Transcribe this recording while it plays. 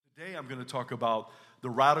I'm going to talk about the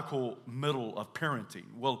radical middle of parenting.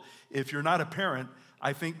 Well, if you're not a parent,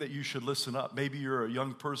 I think that you should listen up. Maybe you're a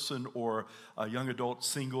young person or a young adult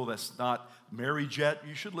single that's not married yet.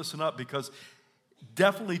 You should listen up because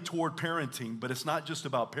definitely toward parenting, but it's not just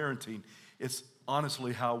about parenting. It's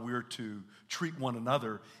honestly how we're to treat one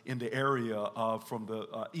another in the area of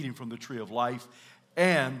eating from the tree of life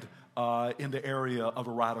and in the area of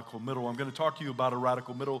a radical middle. I'm going to talk to you about a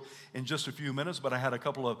radical middle in just a few minutes, but I had a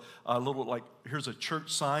couple of here's a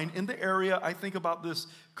church sign in the area. I think about this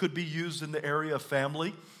could be used in the area of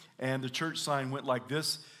family, and the church sign went like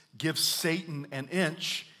this: give Satan an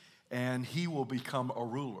inch and he will become a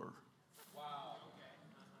ruler.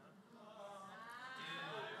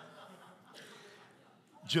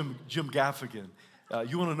 Jim Gaffigan.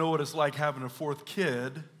 You want to know what it's like having a fourth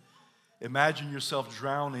kid? Imagine yourself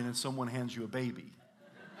drowning and someone hands you a baby.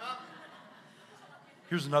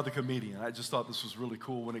 Here's another comedian. I just thought this was really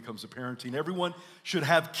cool when it comes to parenting. Everyone should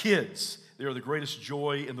have kids. They are the greatest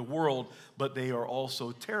joy in the world, but they are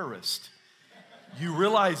also terrorists. You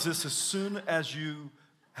realize this as soon as you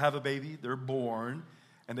have a baby, they're born,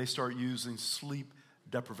 and they start using sleep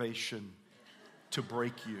deprivation to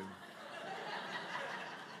break you.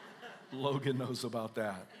 Logan knows about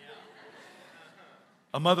that.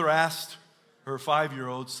 A mother asked her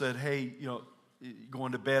 5-year-old, said, hey,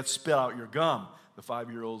 going to bed, spit out your gum. The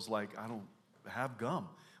 5-year-old's like, I don't have gum.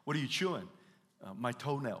 What are you chewing? My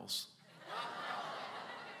toenails.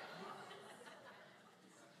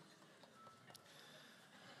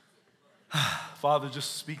 Father,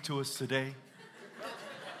 just speak to us today.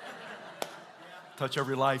 Touch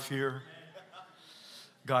every life here.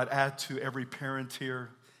 God, add to every parent here,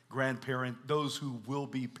 grandparent, those who will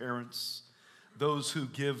be parents, those who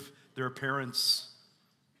give their parents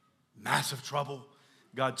massive trouble.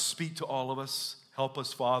 God, speak to all of us. Help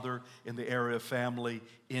us, Father, in the area of family,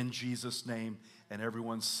 in Jesus' name. And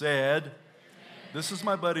everyone said, amen. This is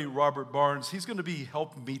my buddy, Robert Barnes. He's going to be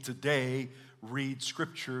helping me today read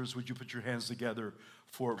scriptures. Would you put your hands together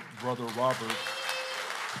for Brother Robert?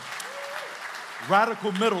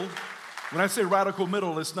 Radical middle. When I say radical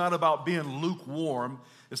middle, it's not about being lukewarm.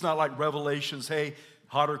 It's not like Revelations, hey,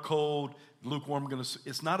 hot or cold, lukewarm.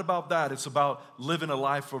 It's not about that. It's about living a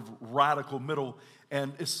life of radical middle.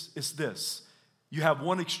 And it's this. You have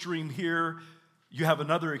one extreme here, you have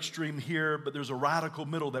another extreme here, but there's a radical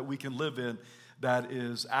middle that we can live in that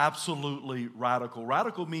is absolutely radical.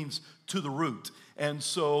 Radical means to the root. And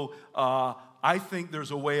so I think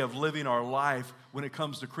there's a way of living our life when it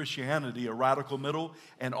comes to Christianity, a radical middle,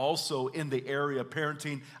 and also in the area of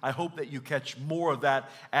parenting. I hope that you catch more of that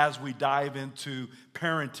as we dive into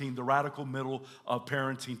parenting, the radical middle of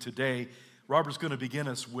parenting today. Robert's going to begin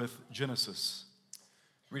us with Genesis.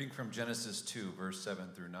 Reading from Genesis 2, verse 7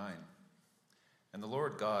 through 9. And the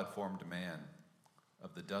Lord God formed man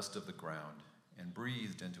of the dust of the ground and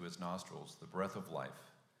breathed into his nostrils the breath of life,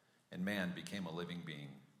 and man became a living being.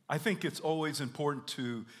 I think it's always important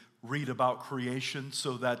to read about creation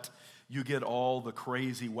so that you get all the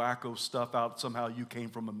crazy, wacko stuff out. Somehow you came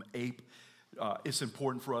from an ape. It's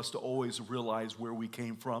important for us to always realize where we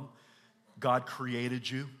came from. God created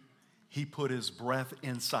you. He put his breath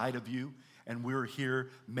inside of you, and we're here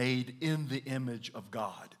made in the image of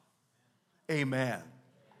God. Amen.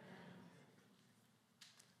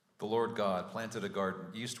 The Lord God planted a garden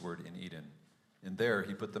eastward in Eden, and there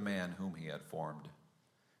he put the man whom he had formed.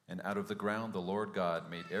 And out of the ground the Lord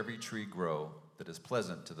God made every tree grow that is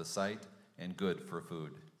pleasant to the sight and good for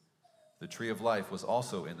food. The tree of life was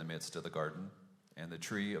also in the midst of the garden, and the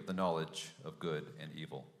tree of the knowledge of good and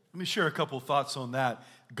evil. Let me share a couple of thoughts on that.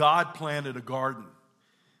 God planted a garden.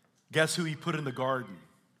 Guess who he put in the garden?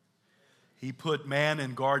 He put man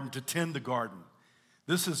in garden to tend the garden.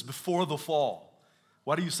 This is before the fall.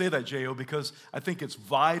 Why do you say that, J.O.? Because I think it's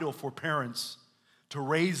vital for parents to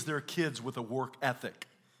raise their kids with a work ethic,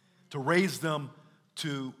 to raise them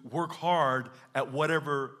to work hard at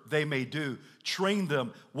whatever they may do. Train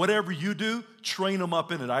them. Whatever you do, train them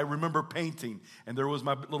up in it. I remember painting, and there was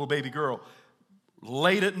my little baby girl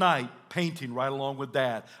late at night painting right along with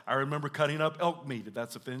Dad. I remember cutting up elk meat. If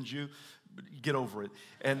that offends you, get over it.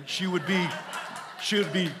 And she'd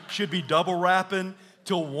be double wrapping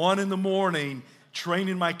till 1 a.m,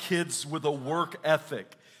 training my kids with a work ethic.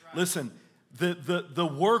 Listen,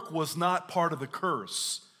 the work was not part of the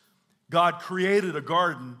curse. God created a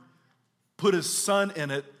garden, put his son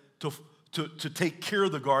in it to take care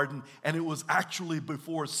of the garden, and it was actually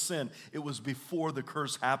before sin. It was before the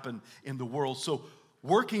curse happened in the world. So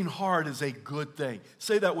working hard is a good thing.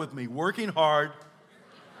 Say that with me. Working hard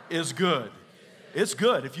is good. It's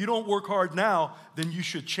good. If you don't work hard now, then you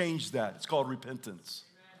should change that. It's called repentance.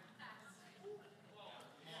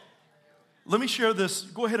 Let me share this.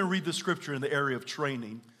 Go ahead and read the scripture in the area of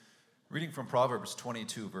training. Reading from Proverbs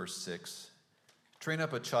 22, verse 6. Train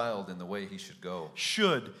up a child in the way he should go.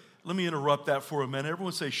 Should. Let me interrupt that for a minute.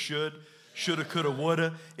 Everyone say should. Shoulda, coulda,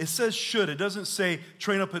 woulda. It says should. It doesn't say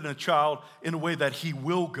train up in a child in a way that he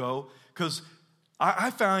will go. Because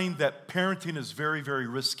I find that parenting is very, very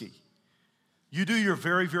risky. You do your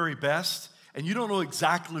very, very best, and you don't know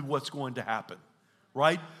exactly what's going to happen,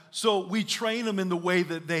 right? So we train them in the way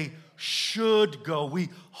that they should go. We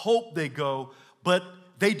hope they go, but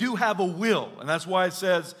they do have a will. And that's why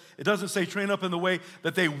it doesn't say train up in the way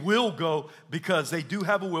that they will go, because they do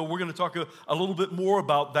have a will. We're going to talk a little bit more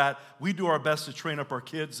about that. We do our best to train up our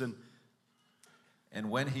kids. And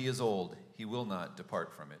when he is old, he will not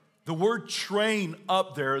depart from it. The word train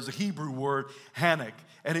up there is a Hebrew word, hanak,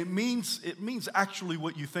 and it means actually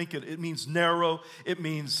what you think it means narrow, it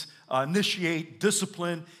means initiate,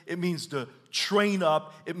 discipline, it means to train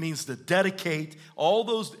up, it means to dedicate, all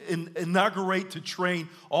those inaugurate, to train,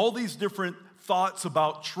 all these different thoughts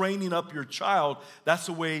about training up your child. That's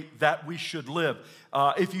the way that we should live.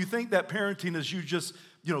 If you think that parenting is you just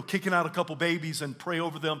kicking out a couple babies and pray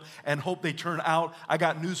over them and hope they turn out, I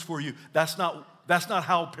got news for you. That's not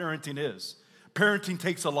how parenting is. Parenting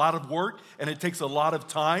takes a lot of work and it takes a lot of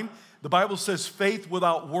time. The Bible says faith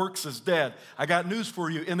without works is dead. I got news for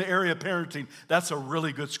you in the area of parenting. That's a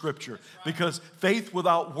really good scripture, because faith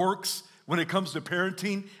without works when it comes to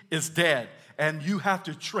parenting is dead. And you have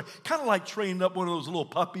to train, kind of like training up one of those little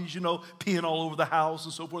puppies, peeing all over the house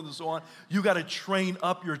and so forth and so on. You got to train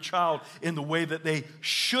up your child in the way that they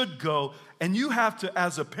should go. And you have to,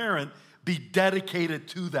 as a parent, be dedicated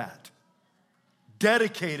to that.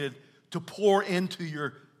 Dedicated to pour into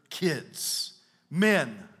your kids.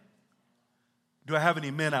 Men. Do I have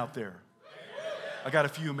any men out there? I got a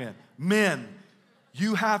few men. Men,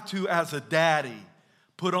 you have to, as a daddy,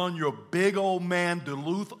 put on your big old man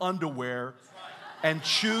Duluth underwear and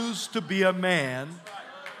choose to be a man.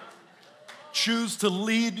 Choose to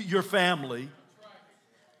lead your family.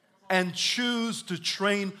 And choose to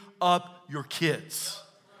train up your kids.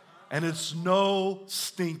 And it's no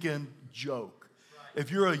stinking joke. If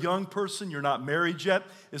you're a young person, you're not married yet,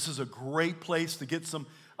 this is a great place to get some,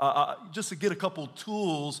 just to get a couple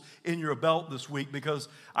tools in your belt this week, because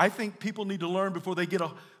I think people need to learn before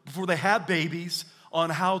they have babies on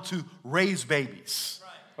how to raise babies.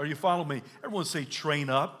 Right. Are you following me? Everyone say train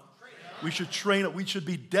up. We should train up. We should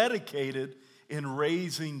be dedicated in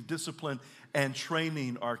raising, discipline, and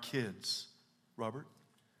training our kids. Robert?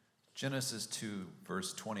 Genesis 2,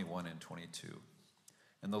 verse 21 and 22.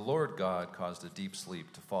 And the Lord God caused a deep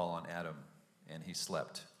sleep to fall on Adam, and he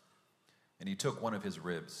slept. And he took one of his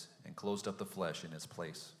ribs and closed up the flesh in its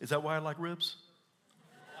place. Is that why I like ribs?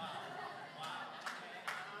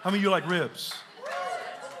 How many of you like ribs?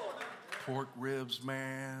 Pork ribs,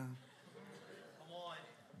 man.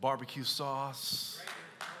 Barbecue sauce.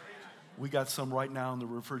 We got some right now in the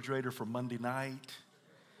refrigerator for Monday night.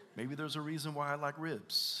 Maybe there's a reason why I like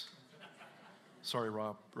ribs. Sorry,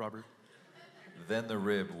 Robert. Then the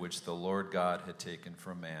rib which the Lord God had taken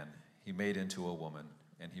from man, he made into a woman,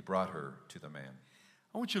 and he brought her to the man.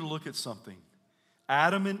 I want you to look at something.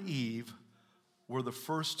 Adam and Eve were the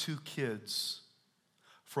first two kids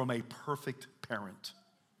from a perfect parent.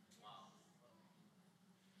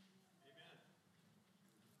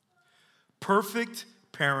 Perfect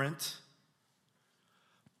parent,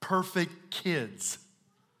 perfect kids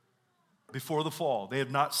before the fall. They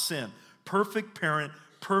had not sinned. Perfect parent,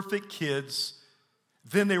 perfect kids.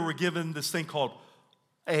 Then they were given this thing called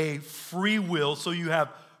a free will. So you have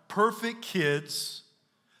perfect kids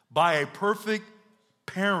by a perfect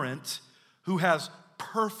parent who has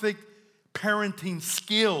perfect parenting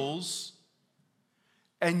skills,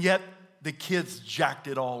 and yet the kids jacked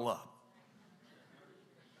it all up.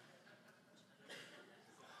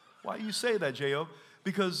 Why do you say that, J.O.?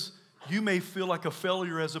 Because you may feel like a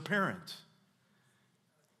failure as a parent.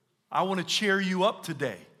 I want to cheer you up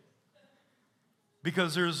today,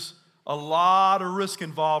 because there's a lot of risk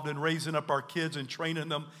involved in raising up our kids and training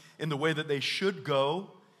them in the way that they should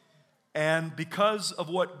go. And because of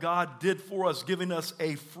what God did for us, giving us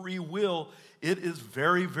a free will, it is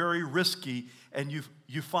very, very risky. And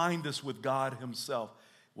you find this with God himself.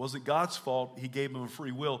 It wasn't God's fault. He gave them a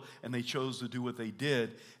free will, and they chose to do what they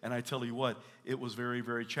did. And I tell you what, it was very,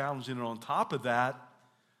 very challenging. And on top of that,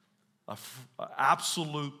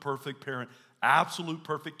 absolute perfect parent, absolute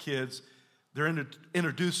perfect kids. They're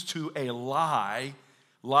introduced to a lie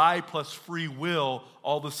plus free will.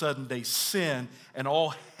 All of a sudden they sin, and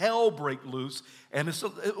all hell break loose. And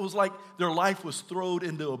it was like their life was thrown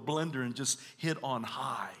into a blender and just hit on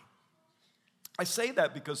high. I say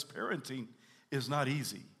that because parenting is not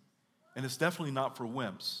easy, and it's definitely not for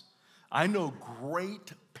wimps. I know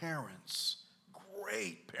great parents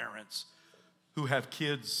who have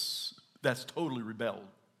kids that's totally rebelled.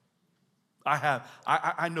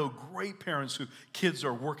 I know great parents who kids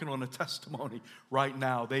are working on a testimony right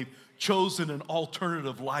now. They've chosen an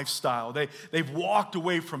alternative lifestyle. They've walked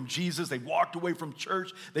away from Jesus. They've walked away from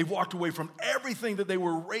church. They've walked away from everything that they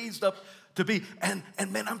were raised up to be. And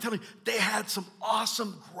man, I'm telling you, they had some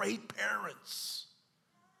awesome, great parents.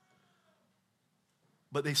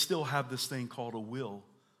 But they still have this thing called a will,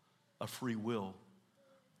 a free will.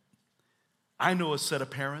 I know a set of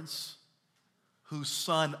parents whose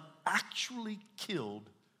son actually killed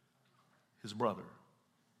his brother.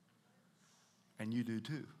 And you do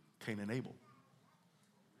too, Cain and Abel.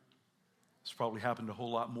 It's probably happened a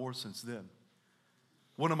whole lot more since then.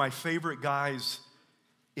 One of my favorite guys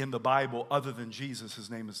in the Bible, other than Jesus,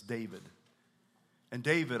 his name is David. And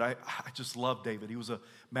David, I just love David. He was a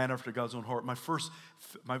man after God's own heart. My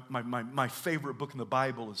favorite book in the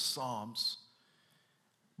Bible is Psalms.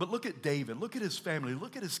 But look at David, look at his family,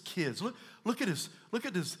 look at his kids, look at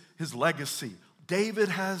his legacy. David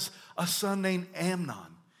has a son named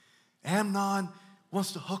Amnon. Amnon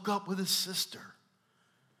wants to hook up with his sister.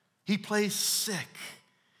 He plays sick,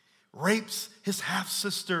 rapes his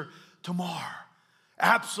half-sister Tamar.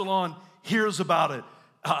 Absalom hears about it.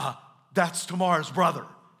 That's Tamar's brother,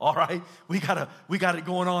 all right? We got it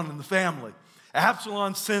going on in the family.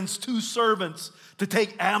 Absalom sends 2 servants to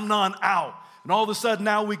take Amnon out. And all of a sudden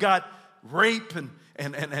now we got rape and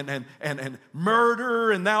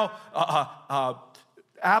murder, and now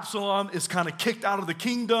Absalom is kind of kicked out of the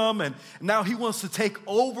kingdom, and now he wants to take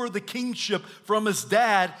over the kingship from his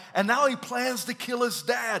dad, and now he plans to kill his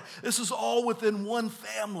dad. This is all within one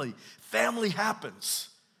family. Family happens.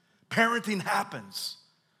 Parenting happens.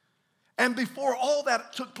 And before all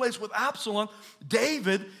that took place with Absalom,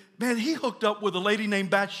 David, man, he hooked up with a lady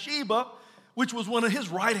named Bathsheba, which was one of his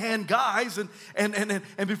right-hand guys. And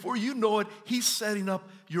before you know it, he's setting up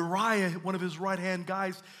Uriah, one of his right-hand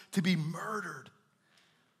guys, to be murdered.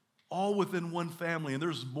 All within one family. And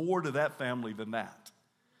there's more to that family than that.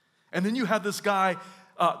 And then you have this guy,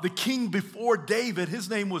 the king before David. His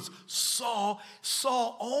name was Saul.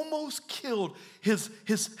 Saul almost killed his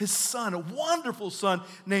son, a wonderful son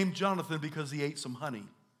named Jonathan, because he ate some honey.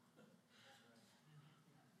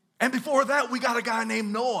 And before that, we got a guy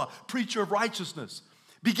named Noah, preacher of righteousness.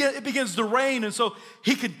 It begins to rain, and so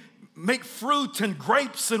he could make fruit and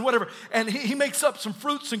grapes and whatever. And he makes up some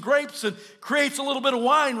fruits and grapes and creates a little bit of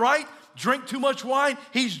wine, right? Drink too much wine,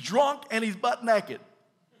 he's drunk and he's butt naked.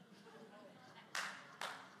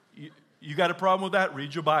 You got a problem with that?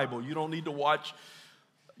 Read your Bible. You don't need to watch,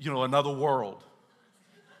 Another World.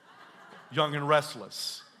 Young and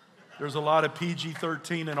Restless. There's a lot of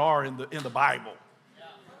PG-13 and R in the Bible.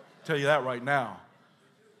 Tell you that right now.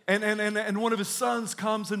 And one of his sons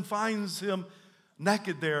comes and finds him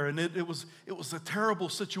naked there, and it was a terrible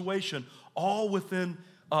situation, all within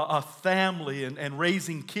a family and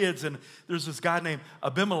raising kids. And there's this guy named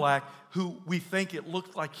Abimelech who we think it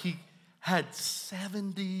looked like he had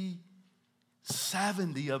 70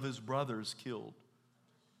 of his brothers killed.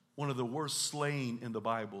 One of the worst slain in the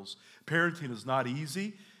Bibles. Parenting is not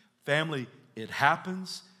easy. Family, it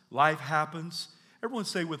happens. Life happens. Everyone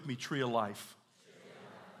say with me, tree of life.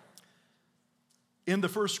 In the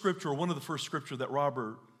first scripture, one of the first scripture that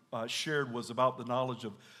Robert shared was about the knowledge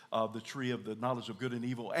of the tree of the knowledge of good and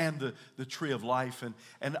evil and the tree of life.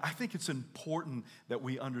 And I think it's important that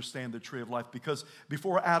we understand the tree of life, because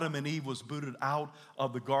before Adam and Eve was booted out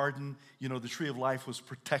of the garden, the tree of life was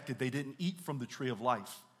protected. They didn't eat from the tree of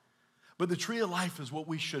life. But the tree of life is what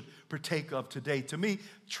we should partake of today. To me,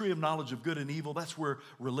 tree of knowledge of good and evil, that's where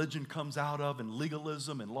religion comes out of, and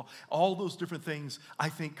legalism and law. All those different things, I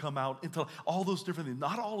think, come out into all those different things.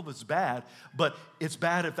 Not all of it's bad, but it's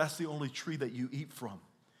bad if that's the only tree that you eat from.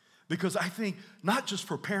 Because I think not just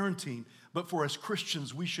for parenting, but for as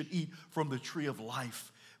Christians, we should eat from the tree of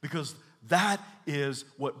life. Because that is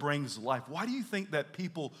what brings life. Why do you think that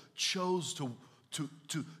people chose to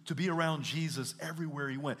be around Jesus everywhere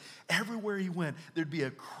he went? Everywhere he went, there'd be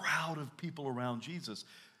a crowd of people around Jesus.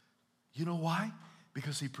 You know why?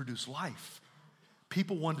 Because he produced life.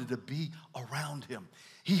 People wanted to be around him.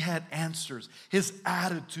 He had answers. His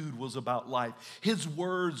attitude was about life. His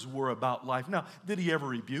words were about life. Now, did he ever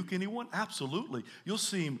rebuke anyone? Absolutely. You'll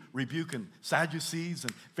see him rebuking Sadducees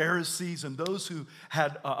and Pharisees and those who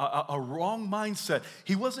had a wrong mindset.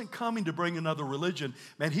 He wasn't coming to bring another religion.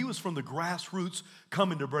 Man, he was from the grassroots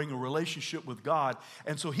coming to bring a relationship with God.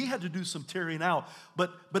 And so he had to do some tearing out.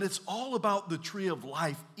 But it's all about the tree of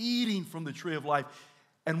life, eating from the tree of life.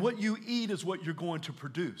 And what you eat is what you're going to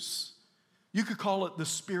produce. You could call it the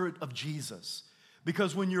spirit of Jesus.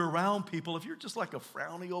 Because when you're around people, if you're just like a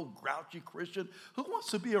frowny old grouchy Christian, who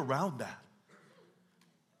wants to be around that?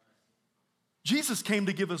 Jesus came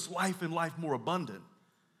to give us life and life more abundant.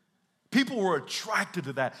 People were attracted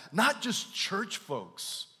to that, not just church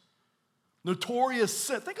folks. Notorious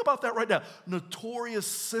sinners, think about that right now. Notorious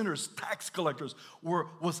sinners, tax collectors,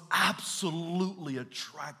 was absolutely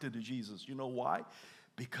attracted to Jesus. You know why?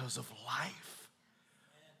 Because of life.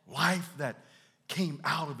 Life that came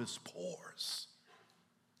out of his pores.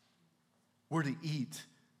 We're to eat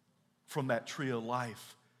from that tree of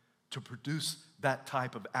life to produce that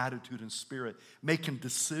type of attitude and spirit, making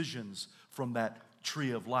decisions from that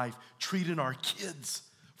tree of life, treating our kids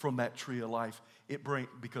from that tree of life.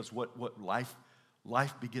 Because what life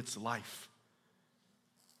begets life.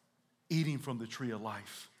 Eating from the tree of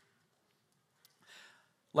life.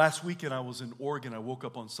 Last weekend I was in Oregon. I woke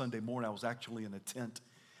up on Sunday morning. I was actually in a tent,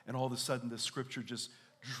 and all of a sudden this scripture just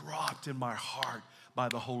dropped in my heart by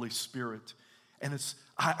the Holy Spirit. And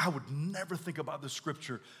I would never think about the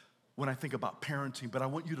scripture when I think about parenting, but I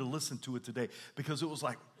want you to listen to it today, because it was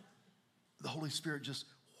like the Holy Spirit just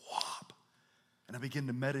whop. And I began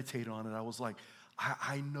to meditate on it. I was like,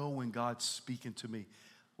 I know when God's speaking to me.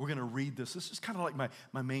 We're going to read this. This is kind of like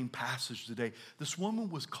my main passage today. This woman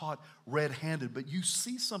was caught red-handed, but you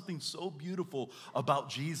see something so beautiful about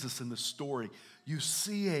Jesus in the story. You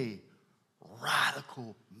see a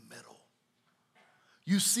radical middle.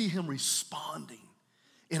 You see him responding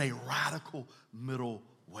in a radical middle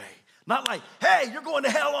way. Not like, hey, you're going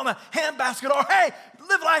to hell on a handbasket, or hey,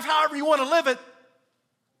 live life however you want to live it.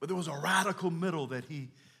 But there was a radical middle that he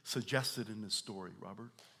suggested in this story, Robert.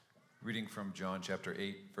 Reading from John chapter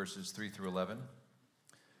 8, verses 3 through 11.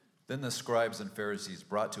 Then the scribes and Pharisees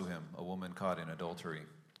brought to him a woman caught in adultery.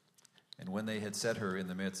 And when they had set her in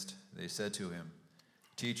the midst, they said to him,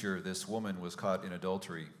 Teacher, this woman was caught in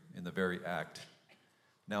adultery in the very act.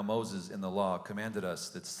 Now Moses in the law commanded us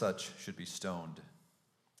that such should be stoned.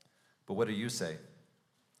 But what do you say?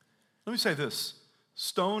 Let me say this.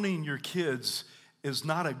 Stoning your kids is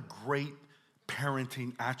not a great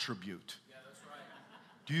parenting attribute. Yeah, that's right.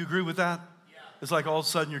 Do you agree with that? Yeah. It's like all of a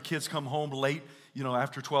sudden your kids come home late,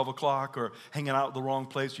 after 12 o'clock, or hanging out at the wrong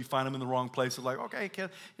place. You find them in the wrong place. It's like, okay, kid,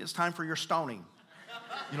 it's time for your stoning.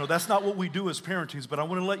 That's not what we do as parents, but I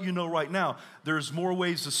want to let you know right now, there's more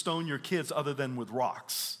ways to stone your kids other than with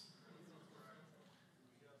rocks.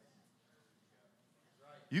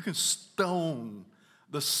 You can stone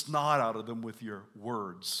the snot out of them with your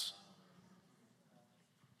words.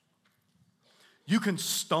 You can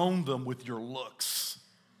stone them with your looks,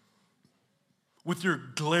 with your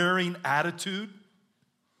glaring attitude,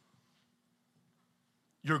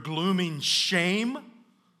 your glooming shame.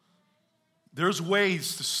 There's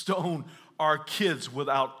ways to stone our kids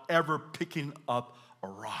without ever picking up a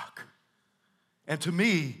rock. And to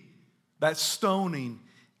me, that stoning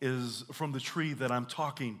is from the tree that I'm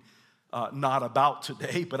talking not about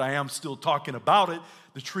today, but I am still talking about it,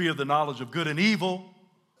 the tree of the knowledge of good and evil.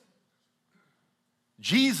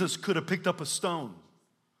 Jesus could have picked up a stone.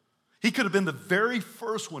 He could have been the very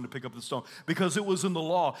first one to pick up the stone because it was in the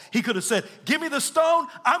law. He could have said, give me the stone,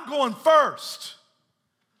 I'm going first.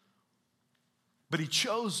 But he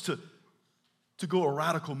chose to go a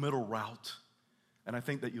radical middle route. And I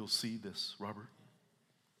think that you'll see this, Robert.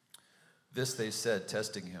 This they said,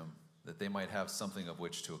 testing him, that they might have something of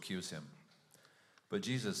which to accuse him. But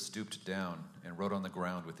Jesus stooped down and wrote on the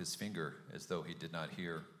ground with his finger as though he did not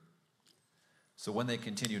hear. So when they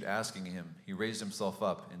continued asking him, he raised himself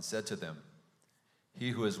up and said to them,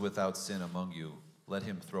 He who is without sin among you, let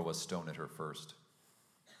him throw a stone at her first.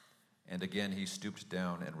 And again he stooped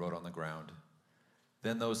down and wrote on the ground.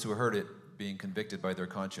 Then those who heard it, being convicted by their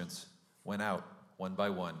conscience, went out one by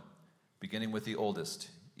one, beginning with the oldest,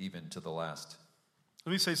 even to the last.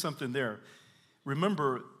 Let me say something there.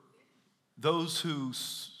 Remember, those who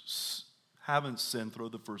haven't sinned, throw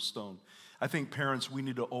the first stone. I think parents, we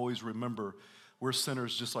need to always remember we're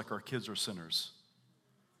sinners just like our kids are sinners.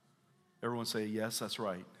 Everyone say, yes, that's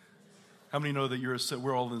right. How many know that you're a sinner?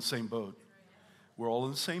 We're all in the same boat. We're all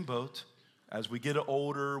in the same boat. As we get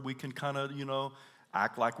older, we can kind of,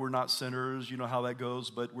 act like we're not sinners. You know how that goes,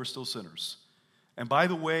 but we're still sinners. And by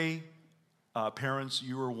the way, parents,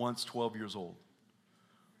 you were once 12 years old.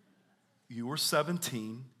 You were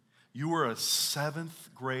 17. You were a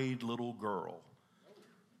 7th grade little girl.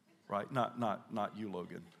 Right? Not you,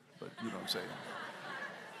 Logan, but you know what I'm saying.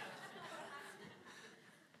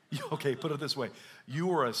 Okay, put it this way. You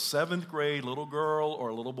were a 7th grade little girl or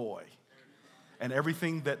a little boy. and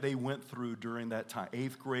everything that they went through during that time,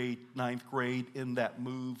 8th grade, 9th grade, in that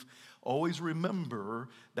move, always remember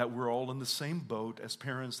that we're all in the same boat as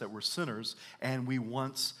parents that were sinners, and we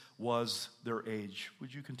once was their age.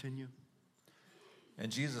 Would you continue?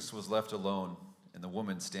 And Jesus was left alone, and the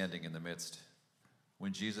woman standing in the midst.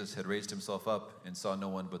 When Jesus had raised himself up and saw no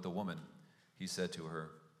one but the woman, he said to her,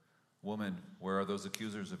 "Woman, where are those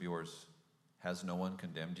accusers of yours? Has no one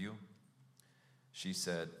condemned you?" She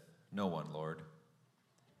said, "No one, Lord."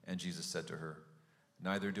 And Jesus said to her,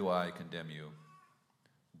 "Neither do I condemn you.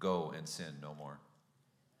 Go and sin no more."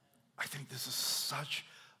 I think this is such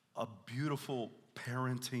a beautiful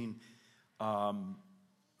parenting,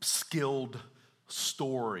 skilled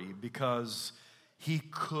story, because he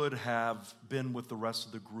could have been with the rest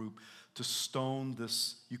of the group to stone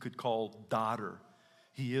this, you could call, daughter.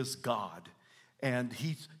 He is God. And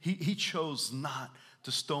he chose not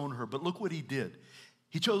to stone her. But look what he did.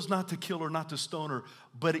 He chose not to kill her, not to stone her,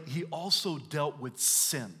 but he also dealt with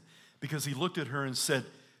sin, because he looked at her and said,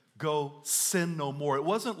 "Go sin no more." It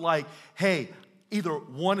wasn't like, hey, either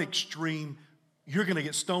one extreme, you're going to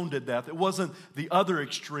get stoned to death. It wasn't the other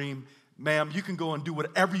extreme, ma'am, you can go and do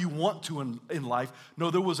whatever you want to in life.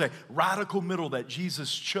 No, there was a radical middle that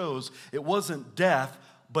Jesus chose. It wasn't death,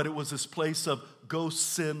 but it was this place of go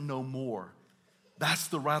sin no more. That's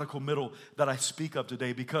the radical middle that I speak of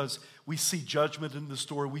today, because we see judgment in the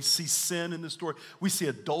story. We see sin in the story. We see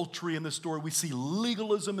adultery in the story. We see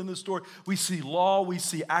legalism in the story. We see law. We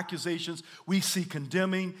see accusations. We see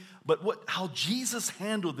condemning. But how Jesus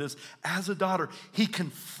handled this as a daughter, he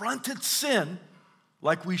confronted sin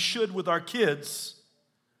like we should with our kids.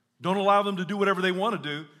 Don't allow them to do whatever they want to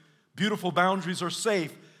do. Beautiful boundaries are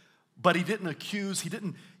safe. But he didn't accuse, he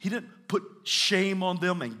didn't put shame on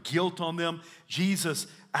them and guilt on them. Jesus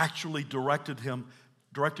actually directed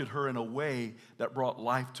her in a way that brought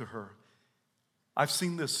life to her. I've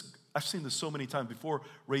seen this so many times. Before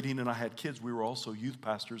Radine and I had kids, we were also youth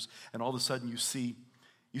pastors, and all of a sudden you see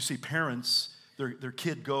parents, their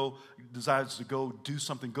kid decides to go do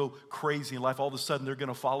something, go crazy in life. All of a sudden they're going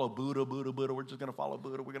to follow Buddha. We're just going to follow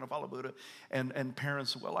Buddha. We're going to follow Buddha. And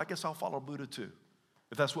parents, well, I guess I'll follow Buddha too,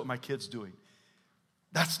 if that's what my kid's doing.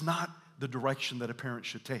 That's not the direction that a parent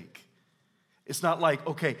should take. It's not like,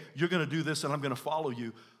 okay, you're going to do this and I'm going to follow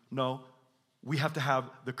you. No, we have to have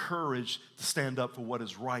the courage to stand up for what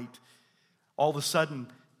is right. All of a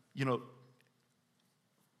sudden,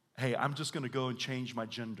 hey, I'm just going to go and change my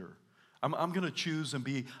gender. I'm going to choose and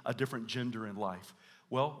be a different gender in life.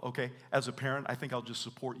 Well, okay, as a parent, I think I'll just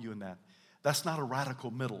support you in that. That's not a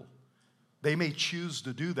radical middle. They may choose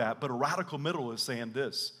to do that, but a radical middle is saying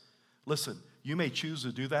this: listen, you may choose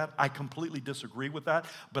to do that. I completely disagree with that,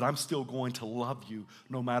 but I'm still going to love you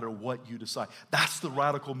no matter what you decide. That's the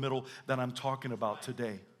radical middle that I'm talking about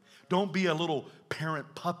today. Don't be a little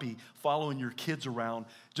parent puppy following your kids around,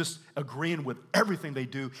 just agreeing with everything they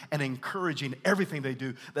do and encouraging everything they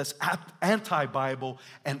do that's anti-Bible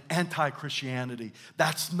and anti-Christianity.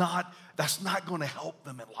 That's not going to help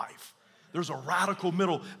them in life. There's a radical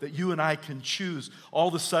middle that you and I can choose. All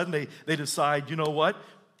of a sudden, they decide, you know what?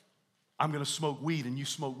 I'm going to smoke weed, and you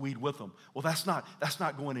smoke weed with them. Well, that's not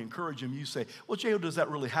going to encourage them. You say, well, J.O., does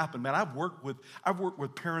that really happen? Man, I've worked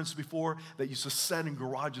with parents before that used to sit in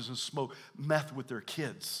garages and smoke meth with their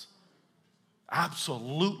kids.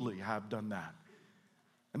 Absolutely have done that.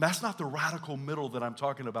 And that's not the radical middle that I'm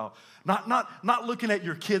talking about. Not looking at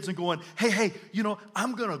your kids and going, hey,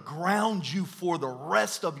 I'm going to ground you for the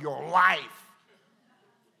rest of your life.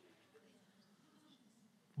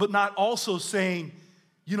 But not also saying,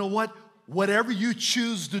 you know what? Whatever you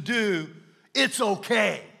choose to do, it's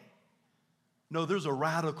okay. No, there's a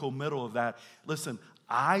radical middle of that. Listen,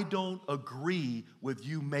 I don't agree with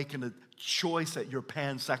you making a choice that you're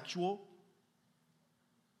pansexual,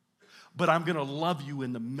 but I'm going to love you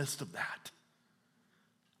in the midst of that.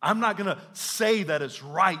 I'm not going to say that it's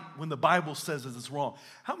right when the Bible says that it's wrong.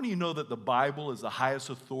 How many of you know that the Bible is the highest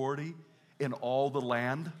authority in all the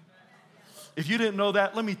land? If you didn't know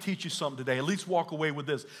that, let me teach you something today. At least walk away with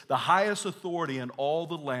this. The highest authority in all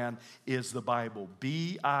the land is the Bible.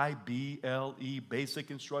 Bible,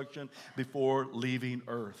 basic instruction before leaving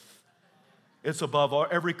earth. It's above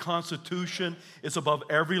every constitution. It's above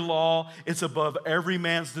every law. It's above every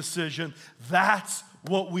man's decision. That's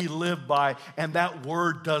what we live by, and that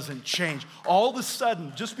word doesn't change. All of a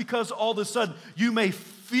sudden, just because all of a sudden you may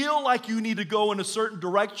feel like you need to go in a certain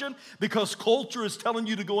direction because culture is telling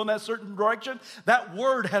you to go in that certain direction, that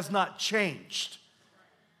word has not changed.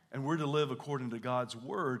 And we're to live according to God's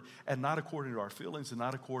word and not according to our feelings and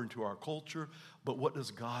not according to our culture. But what does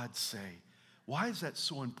God say? Why is that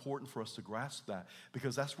so important for us to grasp that?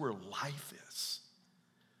 Because that's where life is.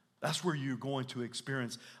 That's where you're going to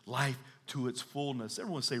experience life to its fullness.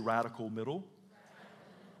 Everyone say radical middle.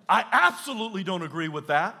 I absolutely don't agree with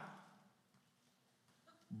that.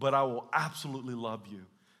 But I will absolutely love you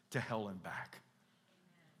to hell and back.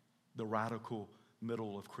 The radical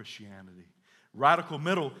middle of Christianity. Radical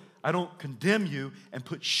middle, I don't condemn you and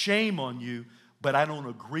put shame on you, but I don't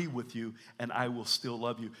agree with you and I will still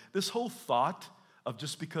love you. This whole thought of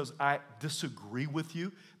just because I disagree with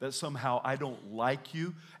you, that somehow I don't like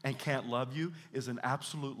you and can't love you, is an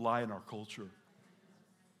absolute lie in our culture.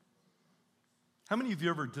 How many of you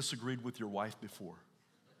ever disagreed with your wife before?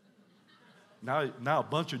 Now a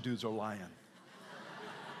bunch of dudes are lying.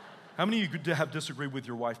 How many of you have disagreed with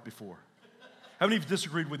your wife before? How many of you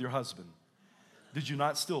disagreed with your husband? Did you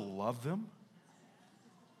not still love them?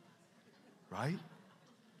 Right?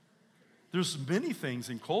 There's many things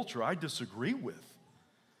in culture I disagree with.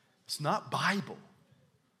 It's not Bible.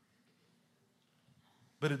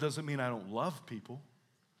 But it doesn't mean I don't love people.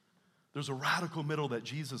 There's a radical middle that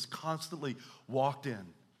Jesus constantly walked in.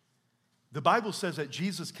 The Bible says that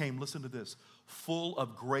Jesus came, listen to this, full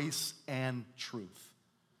of grace and truth.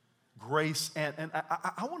 Grace and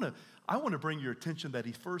I want to bring your attention that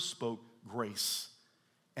he first spoke grace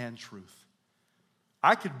and truth.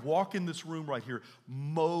 I could walk in this room right here,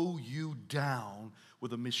 mow you down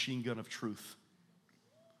with a machine gun of truth.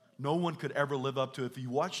 No one could ever live up to it. If you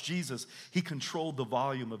watch Jesus, he controlled the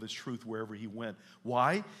volume of his truth wherever he went.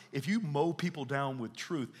 Why? If you mow people down with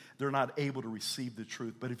truth, they're not able to receive the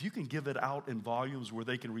truth. But if you can give it out in volumes where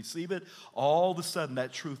they can receive it, all of a sudden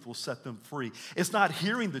that truth will set them free. It's not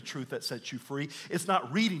hearing the truth that sets you free. It's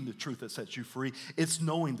not reading the truth that sets you free. It's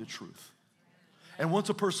knowing the truth. And once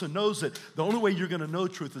a person knows it, the only way you're going to know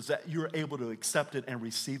truth is that you're able to accept it and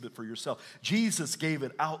receive it for yourself. Jesus gave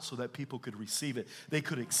it out so that people could receive it. They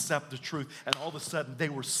could accept the truth, and all of a sudden they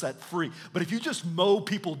were set free. But if you just mow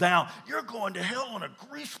people down, you're going to hell on a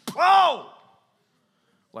grease pole.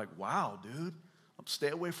 Like, wow, dude, stay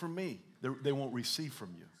away from me. They won't receive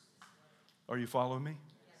from you. Are you following me?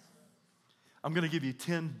 I'm going to give you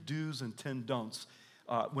 10 do's and 10 don'ts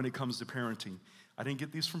when it comes to parenting. I didn't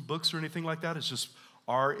get these from books or anything like that. It's just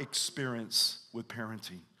our experience with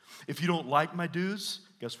parenting. If you don't like my do's,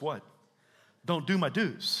 guess what? Don't do my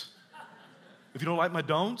do's. If you don't like my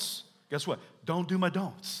don'ts, guess what? Don't do my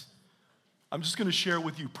don'ts. I'm just going to share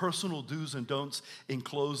with you personal do's and don'ts in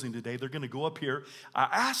closing today. They're going to go up here. I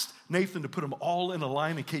asked Nathan to put them all in a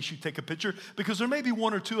line in case you take a picture, because there may be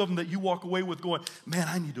one or two of them that you walk away with going, man,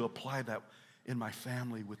 I need to apply that in my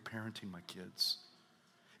family with parenting my kids.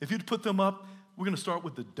 If you'd put them up, we're going to start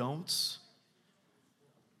with the don'ts.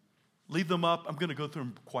 Leave them up. I'm going to go through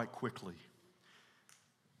them quite quickly.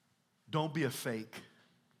 Don't be a fake.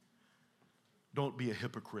 Don't be a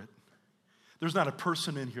hypocrite. There's not a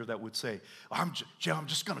person in here that would say, Jim, I'm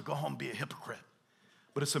just going to go home and be a hypocrite.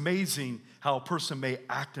 But it's amazing how a person may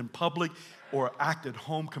act in public or act at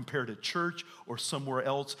home compared to church or somewhere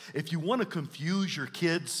else. If you want to confuse your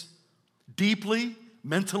kids deeply,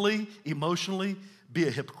 mentally, emotionally, be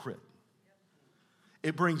a hypocrite.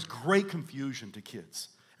 It brings great confusion to kids.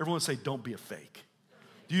 Everyone say, don't be a fake.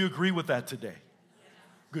 Do you agree with that today?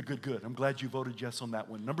 Good. I'm glad you voted yes on that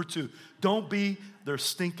one. Number 2, don't be their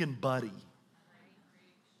stinking buddy.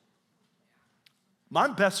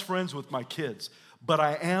 I'm best friends with my kids, but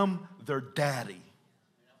I am their daddy.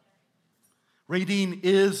 Radine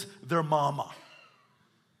is their mama.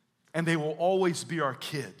 And they will always be our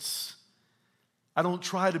kids. I don't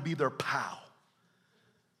try to be their pal.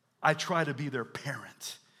 I try to be their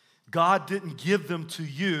parent. God didn't give them to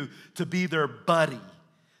you to be their buddy.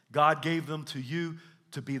 God gave them to you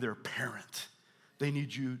to be their parent. They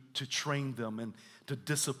need you to train them and to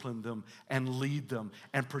discipline them and lead them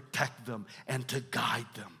and protect them and to guide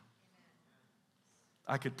them.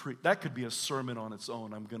 That could be a sermon on its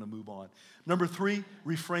own. I'm going to move on. Number 3,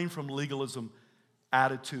 refrain from legalism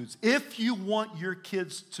attitudes. If you want your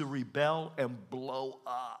kids to rebel and blow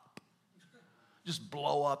up, just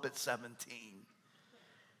blow up at 17.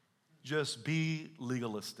 Just be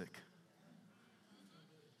legalistic.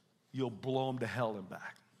 You'll blow them to hell and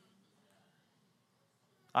back.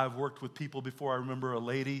 I've worked with people before. I remember a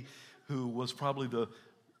lady who was probably the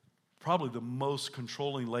most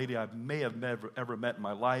controlling lady I may have ever met in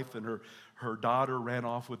my life, and her daughter ran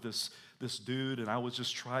off with this dude, and I was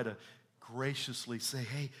just trying to graciously say,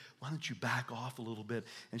 hey, why don't you back off a little bit?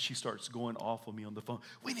 And she starts going off on me on the phone.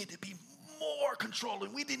 We need to be more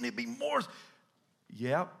controlling. We need to be more.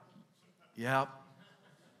 Yep.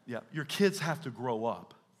 Your kids have to grow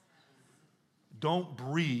up. Don't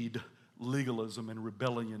breed legalism and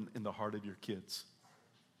rebellion in the heart of your kids?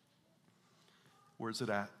 Where's it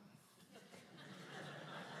at?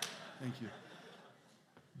 Thank you.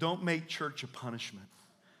 Don't make church a punishment.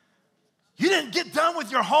 You didn't get done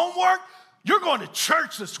with your homework? You're going to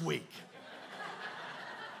church this week.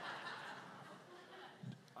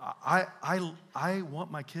 I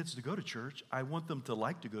want my kids to go to church. I want them to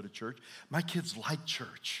like to go to church. My kids like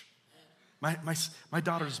church. My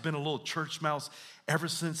daughter's been a little church mouse ever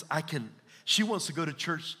since she wants to go to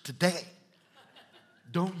church today.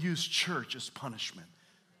 Don't use church as punishment.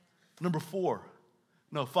 Number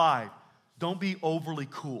 5, don't be overly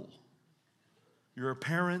cool. You're a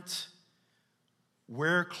parent,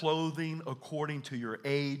 wear clothing according to your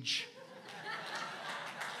age.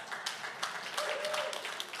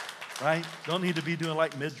 Right? Don't need to be doing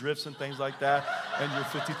like midriffs and things like that, and you're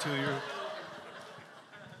 52 years.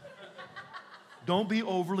 Don't be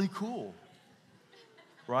overly cool.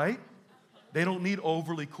 Right? They don't need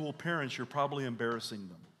overly cool parents. You're probably embarrassing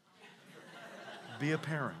them. Be a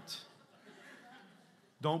parent.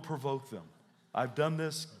 Don't provoke them. I've done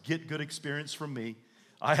this. Get good experience from me.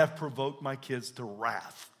 I have provoked my kids to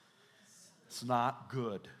wrath. It's not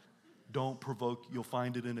good. Don't provoke. You'll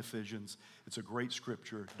find it in Ephesians. It's a great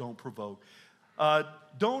scripture. Don't provoke.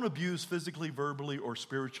 Don't abuse physically, verbally, or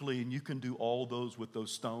spiritually, and you can do all those with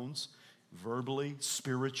those stones. Verbally,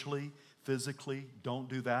 spiritually, physically. Don't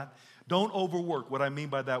do that. Don't overwork. What I mean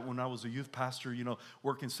by that, when I was a youth pastor,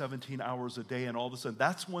 working 17 hours a day, and all of a sudden,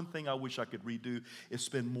 that's one thing I wish I could redo, is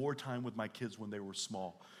spend more time with my kids when they were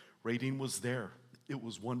small. Radine was there. It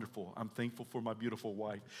was wonderful. I'm thankful for my beautiful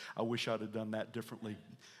wife. I wish I'd have done that differently.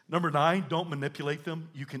 Number 9, don't manipulate them.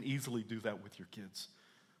 You can easily do that with your kids.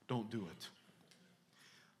 Don't do it.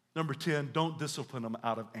 Number 10, don't discipline them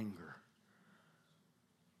out of anger.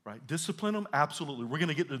 Right? Discipline them? Absolutely. We're going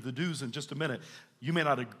to get to the do's in just a minute. You may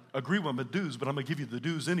not agree with my do's, but I'm going to give you the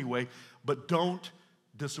do's anyway. But don't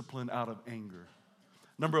discipline out of anger.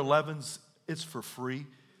 Number 11, it's for free.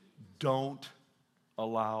 Don't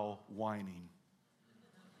allow whining.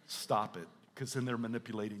 Stop it, because then they're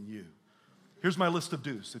manipulating you. Here's my list of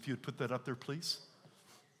do's. If you'd put that up there, please.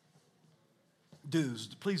 Do's,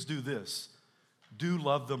 please do this. Do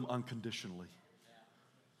love them unconditionally.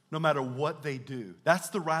 No matter what they do. That's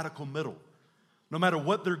the radical middle. No matter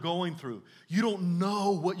what they're going through. You don't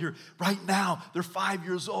know right now, they're 5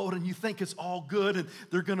 years old and you think it's all good and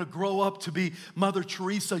they're going to grow up to be Mother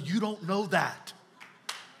Teresa. You don't know that.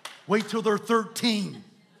 Wait till they're 13.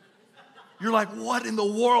 You're like, what in the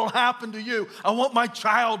world happened to you? I want my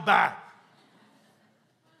child back.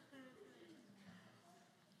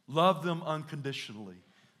 Love them unconditionally.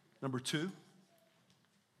 Number 2,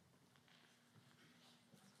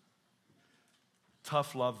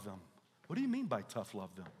 tough love them. What do you mean by tough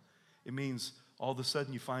love them? It means all of a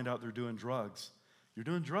sudden you find out they're doing drugs. You're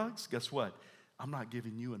doing drugs? Guess what? I'm not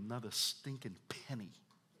giving you another stinking penny.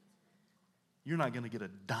 You're not going to get a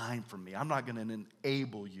dime from me. I'm not going to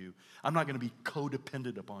enable you. I'm not going to be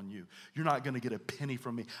codependent upon you. You're not going to get a penny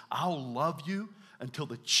from me. I'll love you until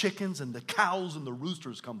the chickens and the cows and the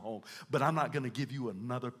roosters come home. But I'm not going to give you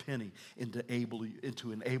another penny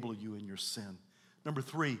to enable you in your sin. Number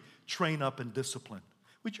 3, train up and discipline.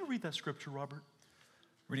 Would you read that scripture, Robert?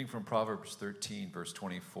 Reading from Proverbs 13, verse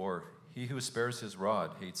 24. He who spares his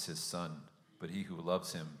rod hates his son, but he who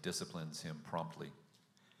loves him disciplines him promptly.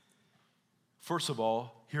 First of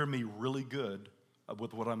all, hear me really good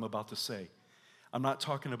with what I'm about to say. I'm not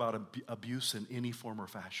talking about abuse in any form or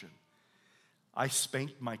fashion. I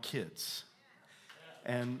spanked my kids,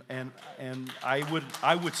 and I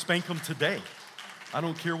would spank them today. I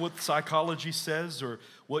don't care what psychology says or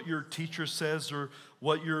what your teacher says or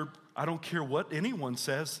I don't care what anyone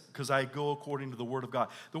says, because I go according to the Word of God.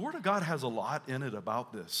 The Word of God has a lot in it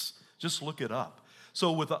about this. Just look it up.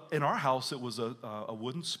 So in our house, it was a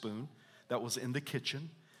wooden spoon that was in the kitchen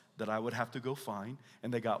that I would have to go find,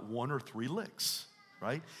 and they got 1 or 3 licks,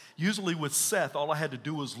 right? Usually with Seth, all I had to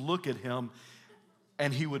do was look at him,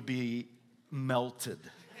 and he would be melted,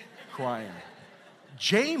 crying.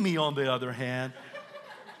 Jamie, on the other hand,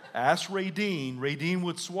 asked Radine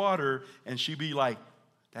would swat her, and she'd be like,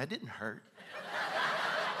 that didn't hurt.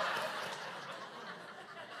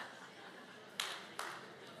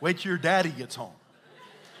 Wait till your daddy gets home.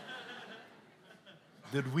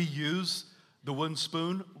 Did we use the wooden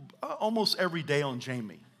spoon? Almost every day on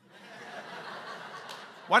Jamie.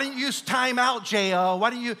 Why didn't you use timeout, J.O.? Why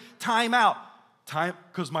didn't you time out?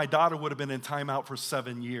 Because my daughter would have been in timeout for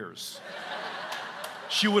 7 years.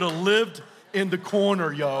 She would have lived in the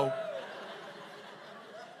corner, yo.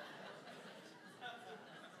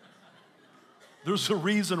 There's a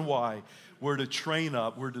reason why we're to train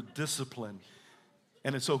up, we're to discipline.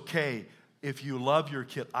 And it's okay if you love your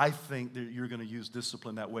kid. I think that you're going to use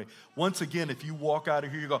discipline that way. Once again, if you walk out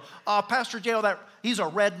of here, you go, oh, Pastor J.O., he's a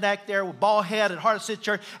redneck there with bald head at Heart City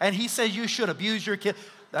Church, and he says you should abuse your kid.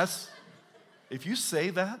 If you say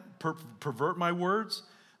that, pervert my words,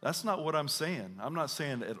 that's not what I'm saying. I'm not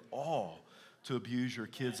saying at all to abuse your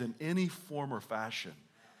kids in any form or fashion.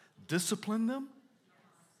 Discipline them?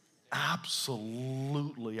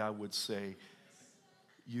 Absolutely, I would say,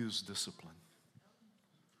 use discipline.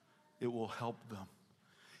 It will help them.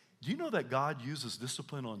 Do you know that God uses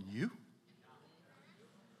discipline on you?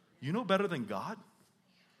 You know better than God?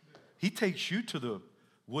 He takes you to the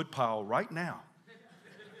woodpile right now.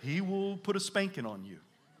 He will put a spanking on you.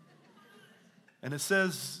 And it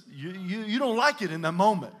says you don't like it in that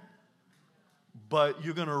moment, but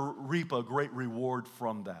you're going to reap a great reward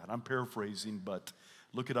from that. I'm paraphrasing, but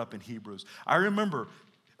look it up in Hebrews. I remember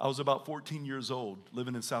I was about 14 years old,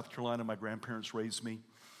 living in South Carolina. My grandparents raised me.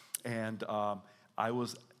 And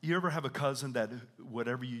you ever have a cousin that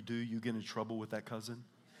whatever you do, you get in trouble with that cousin?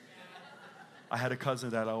 I had a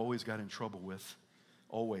cousin that I always got in trouble with,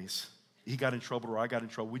 always. He got in trouble or I got in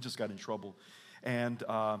trouble. We just got in trouble. And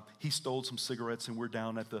he stole some cigarettes, and we're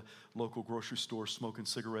down at the local grocery store smoking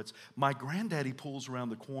cigarettes. My granddaddy pulls around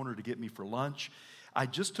the corner to get me for lunch. I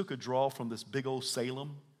just took a draw from this big old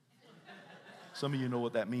Salem. Some of you know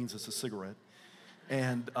what that means. It's a cigarette.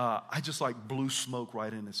 And I just like blew smoke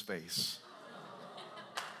right in his face.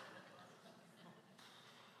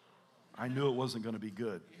 I knew it wasn't going to be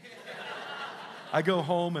good. I go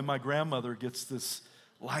home and my grandmother gets this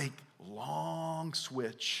like long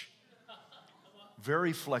switch,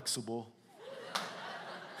 very flexible,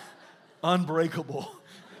 unbreakable.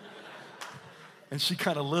 And she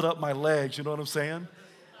kind of lit up my legs, you know what I'm saying?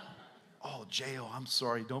 Oh, J.O., I'm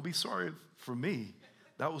sorry. Don't be sorry for me.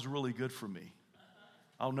 That was really good for me.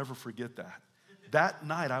 I'll never forget that. That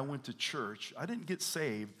night I went to church. I didn't get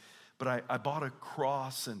saved, but I bought a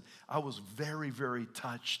cross, and I was very, very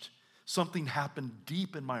touched. Something happened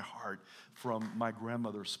deep in my heart from my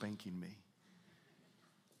grandmother spanking me.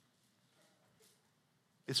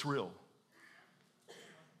 It's real.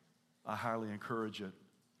 I highly encourage it.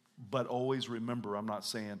 But always remember, I'm not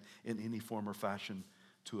saying in any form or fashion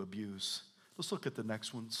to abuse. Let's look at the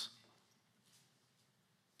next ones.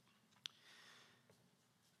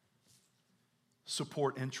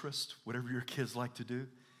 Support interest, whatever your kids like to do.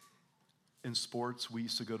 In sports, we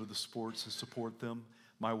used to go to the sports and support them.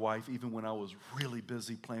 My wife, even when I was really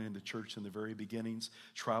busy planning the church in the very beginnings,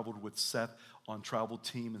 traveled with Seth on travel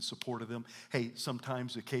team and supported them. Hey,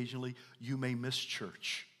 sometimes, occasionally, you may miss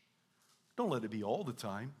church. Don't let it be all the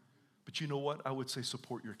time. But you know what? I would say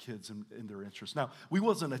support your kids in their interests. Now, we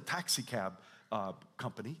wasn't a taxi cab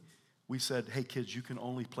company. We said, hey, kids, you can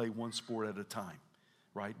only play one sport at a time.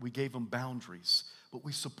 Right? We gave them boundaries, but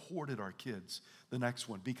we supported our kids. The next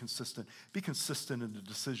one, be consistent. Be consistent in the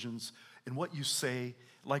decisions and what you say.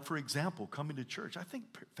 Like, for example, coming to church. I think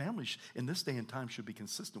families in this day and time should be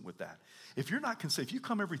consistent with that. If you're not consistent, if you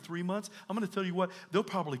come every 3 months, I'm going to tell you what, they'll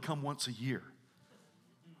probably come once a year.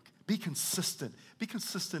 Be consistent. Be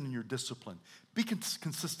consistent in your discipline. Be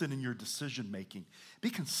consistent in your decision making. Be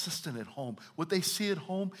consistent at home. What they see at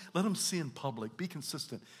home, let them see in public. Be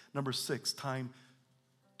consistent. Number 6, time,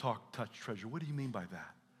 talk, touch, treasure. What do you mean by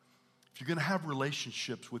that? If you're going to have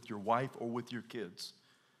relationships with your wife or with your kids,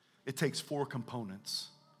 it takes 4 components.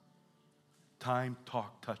 Time,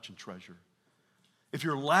 talk, touch, and treasure. If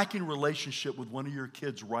you're lacking relationship with one of your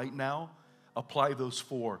kids right now, apply those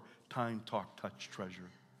 4. Time, talk, touch, treasure.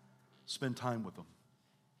 Spend time with them.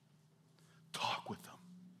 Talk with them.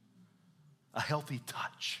 A healthy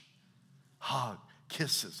touch. Hug,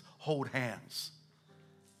 kisses, hold hands.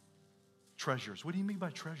 Treasures. What do you mean by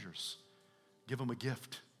treasures? Give them a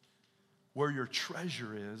gift. Where your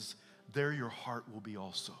treasure is, there your heart will be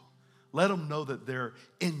also. Let them know that they're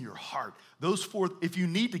in your heart. Those 4, if you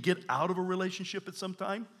need to get out of a relationship at some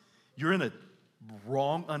time, you're in a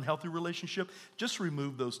wrong, unhealthy relationship, just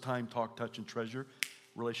remove those time, talk, touch, and treasure.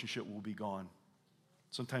 Relationship will be gone.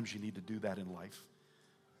 Sometimes you need to do that in life.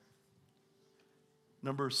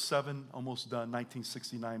 Number 7, almost done,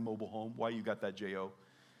 1969 mobile home. Why you got that, J.O.?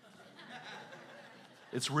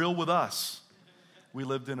 It's real with us. We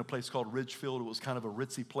lived in a place called Ridgefield. It was kind of a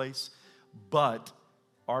ritzy place, but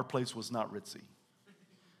our place was not ritzy.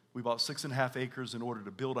 We bought 6.5 acres in order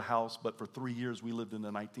to build a house, but for 3 years we lived in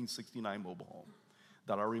the 1969 mobile home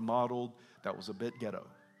that I remodeled that was a bit ghetto.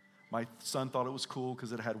 My son thought it was cool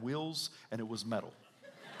because it had wheels and it was metal,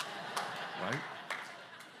 right?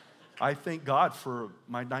 I thank God for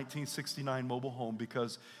my 1969 mobile home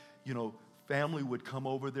because, family would come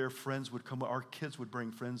over there, friends would come, our kids would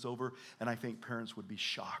bring friends over, and I think parents would be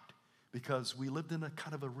shocked because we lived in a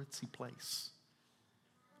kind of a ritzy place.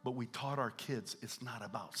 But we taught our kids it's not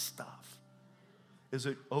about stuff. Is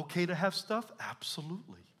it okay to have stuff?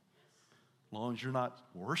 Absolutely. As long as you're not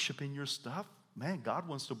worshiping your stuff, man, God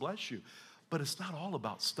wants to bless you. But it's not all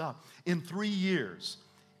about stuff. In 3 years,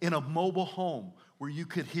 in a mobile home where you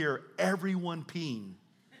could hear everyone peeing,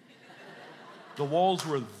 the walls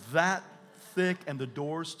were that thick and the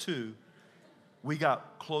doors too, we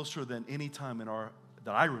got closer than any time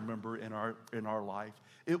that I remember in our life.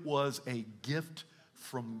 It was a gift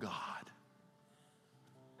from God.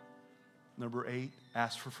 Number 8,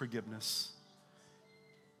 ask for forgiveness.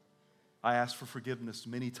 I ask for forgiveness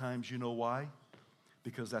many times. You know why?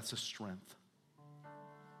 Because that's a strength.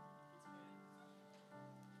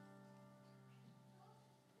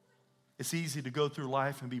 It's easy to go through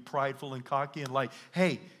life and be prideful and cocky and like,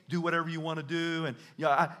 hey, do whatever you want to do. And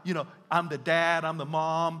I'm the dad, I'm the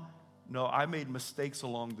mom. No, I made mistakes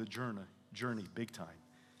along the journey, big time.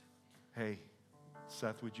 Hey,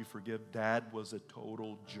 Seth, would you forgive? Dad was a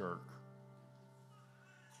total jerk.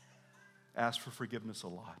 Ask for forgiveness a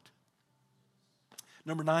lot.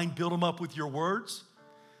 Number 9, build them up with your words.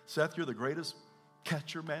 Seth, you're the greatest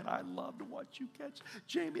catcher, man. I love to watch you catch.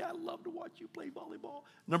 Jamie, I love to watch you play volleyball.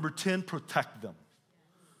 Number 10, protect them.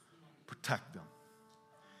 Protect them.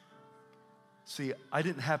 See, I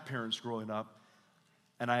didn't have parents growing up,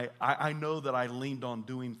 and I know that I leaned on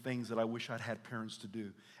doing things that I wish I'd had parents to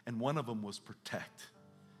do, and one of them was protect.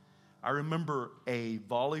 I remember a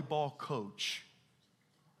volleyball coach,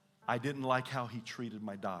 I didn't like how he treated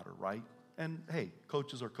my daughter, right? And hey,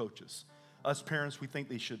 coaches are coaches. Us parents, we think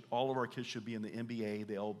all of our kids should be in the NBA,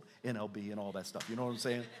 the NLB, and all that stuff. You know what I'm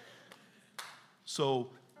saying? So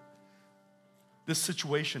this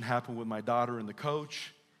situation happened with my daughter and the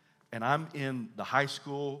coach, and I'm in the high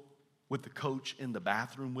school with the coach in the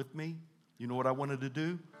bathroom with me. You know what I wanted to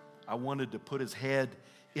do? I wanted to put his head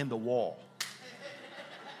in the wall.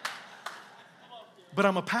 But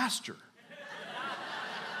I'm a pastor.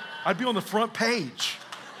 I'd be on the front page.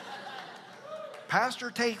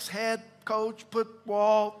 Pastor takes head, coach, put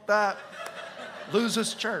wall, that,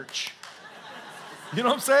 loses church. You know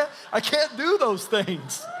what I'm saying? I can't do those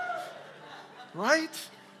things. Right?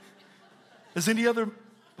 Has any other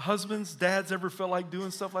husbands, dads ever felt like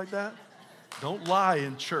doing stuff like that? Don't lie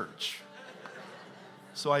in church.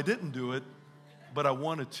 So I didn't do it, but I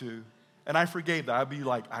wanted to. And I forgave that. I'd be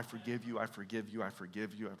like, I forgive you, I forgive you, I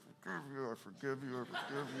forgive you, I forgive you, I forgive you, I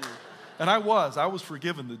forgive you. And I was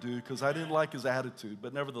forgiving the dude because I didn't like his attitude.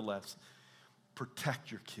 But nevertheless,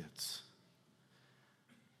 protect your kids.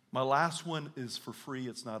 My last one is for free.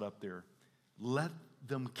 It's not up there. Let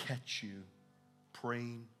them catch you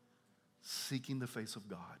praying, seeking the face of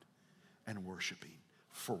God, and worshiping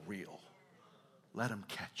for real. Let them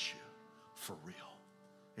catch you for real.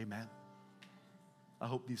 Amen. I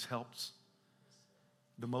hope these helps.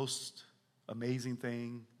 The most amazing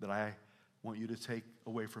thing that I want you to take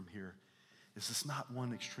away from here is it's not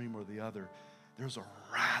one extreme or the other. There's a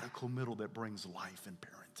radical middle that brings life in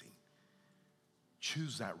parenting.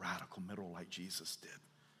 Choose that radical middle like Jesus did.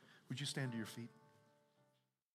 Would you stand to your feet?